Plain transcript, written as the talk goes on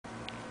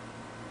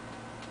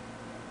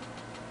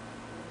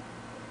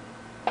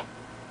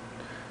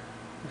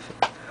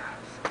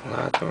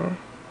Simulator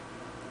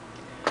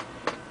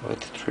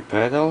with 3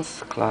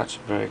 pedals, clutch,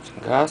 brake,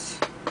 gas,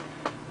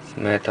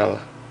 metal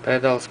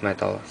pedals,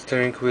 metal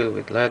steering wheel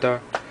with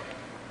leather,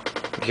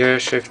 gear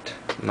shift,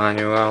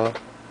 manual,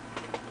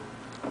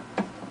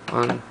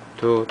 1,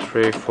 2,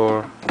 3,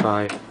 4,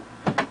 5,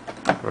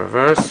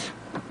 reverse,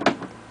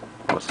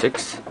 or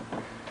 6,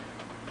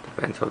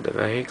 depends on the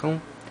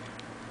vehicle,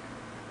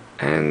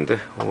 and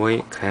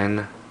we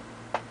can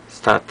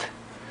start.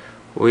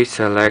 We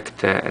select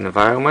the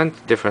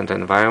environment, different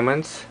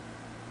environments,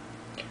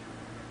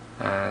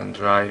 and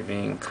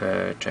driving,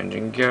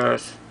 changing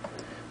gears,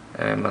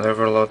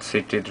 maneuver load,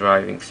 city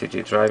driving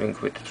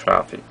with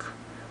traffic.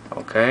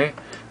 Okay,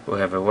 we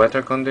have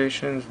weather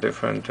conditions,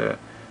 different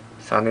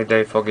sunny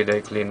day, foggy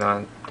day, clean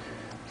and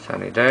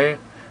sunny day,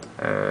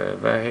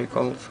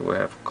 vehicles. We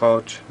have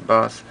coach,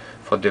 bus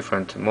for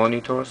different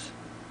monitors,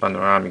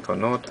 panoramic or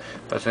not,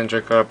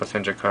 passenger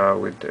car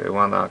with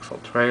 1 axle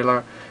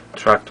trailer,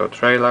 tractor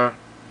trailer,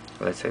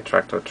 let's say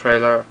tractor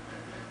trailer.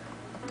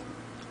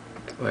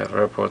 We have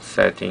report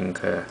setting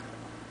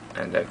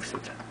and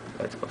exit.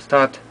 Let's go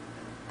start.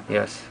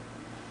 Yes.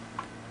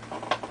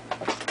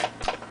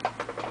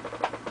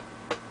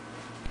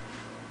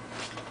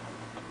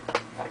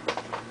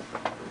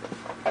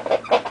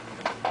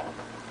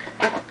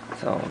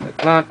 So the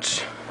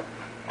clutch,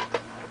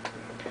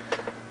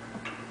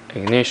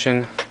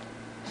 ignition,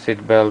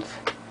 seat belt,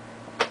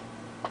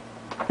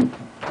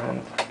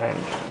 and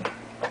engine.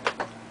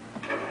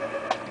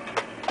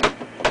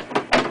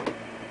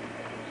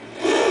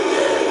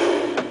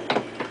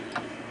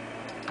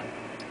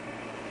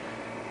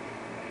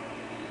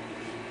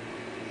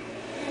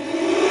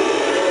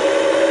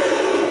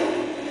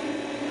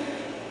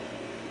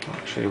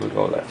 Actually, we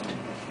go left.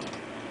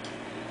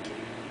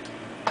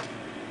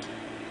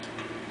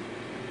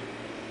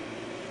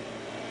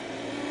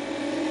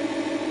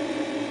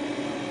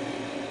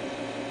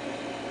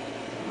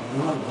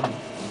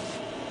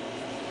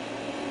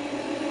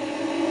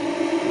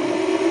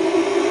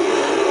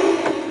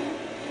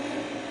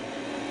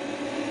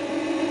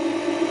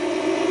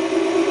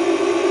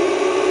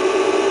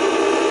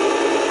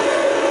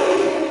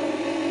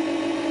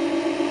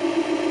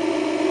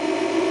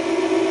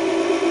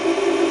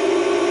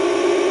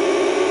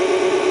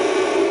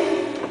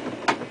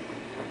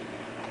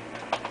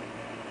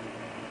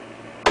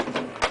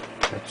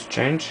 Let's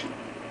change.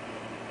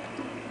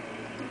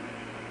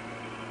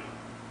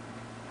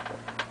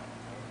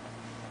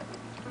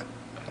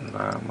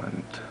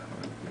 Environment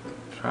will be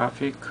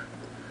traffic,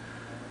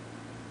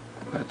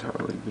 weather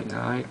will be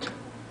night,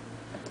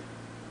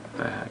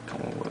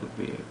 vehicle will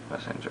be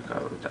passenger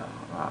car with the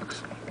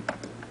axle.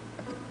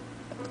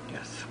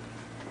 Yes.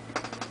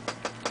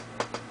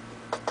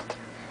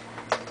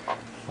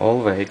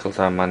 All vehicles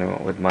are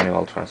manual with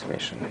manual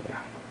transmission here.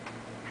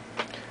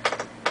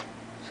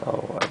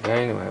 So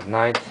again we have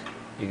night,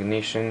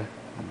 ignition,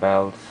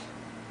 belts,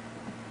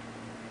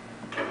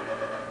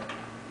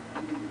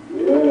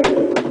 we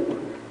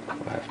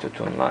have to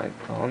turn light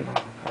on,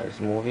 car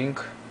is moving,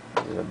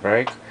 this is a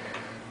brake,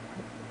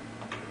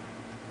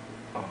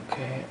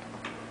 okay,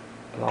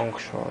 long,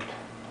 short,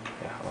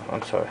 yeah, oh,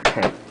 I'm sorry,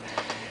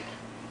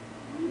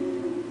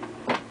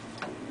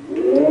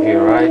 view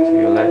right,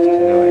 view left,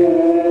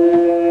 doing.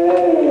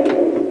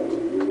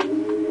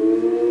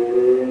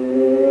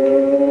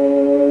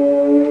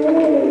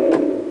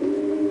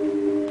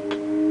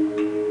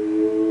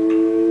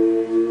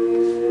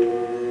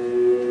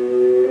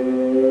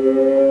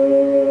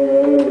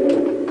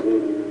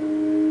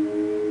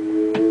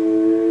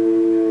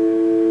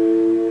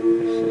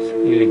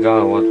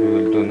 Illegal what we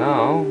will do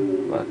now,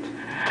 but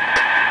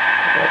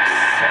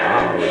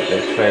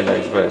the trailer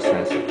is very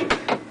sensitive.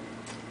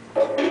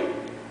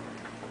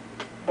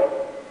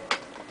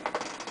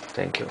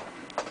 Thank you.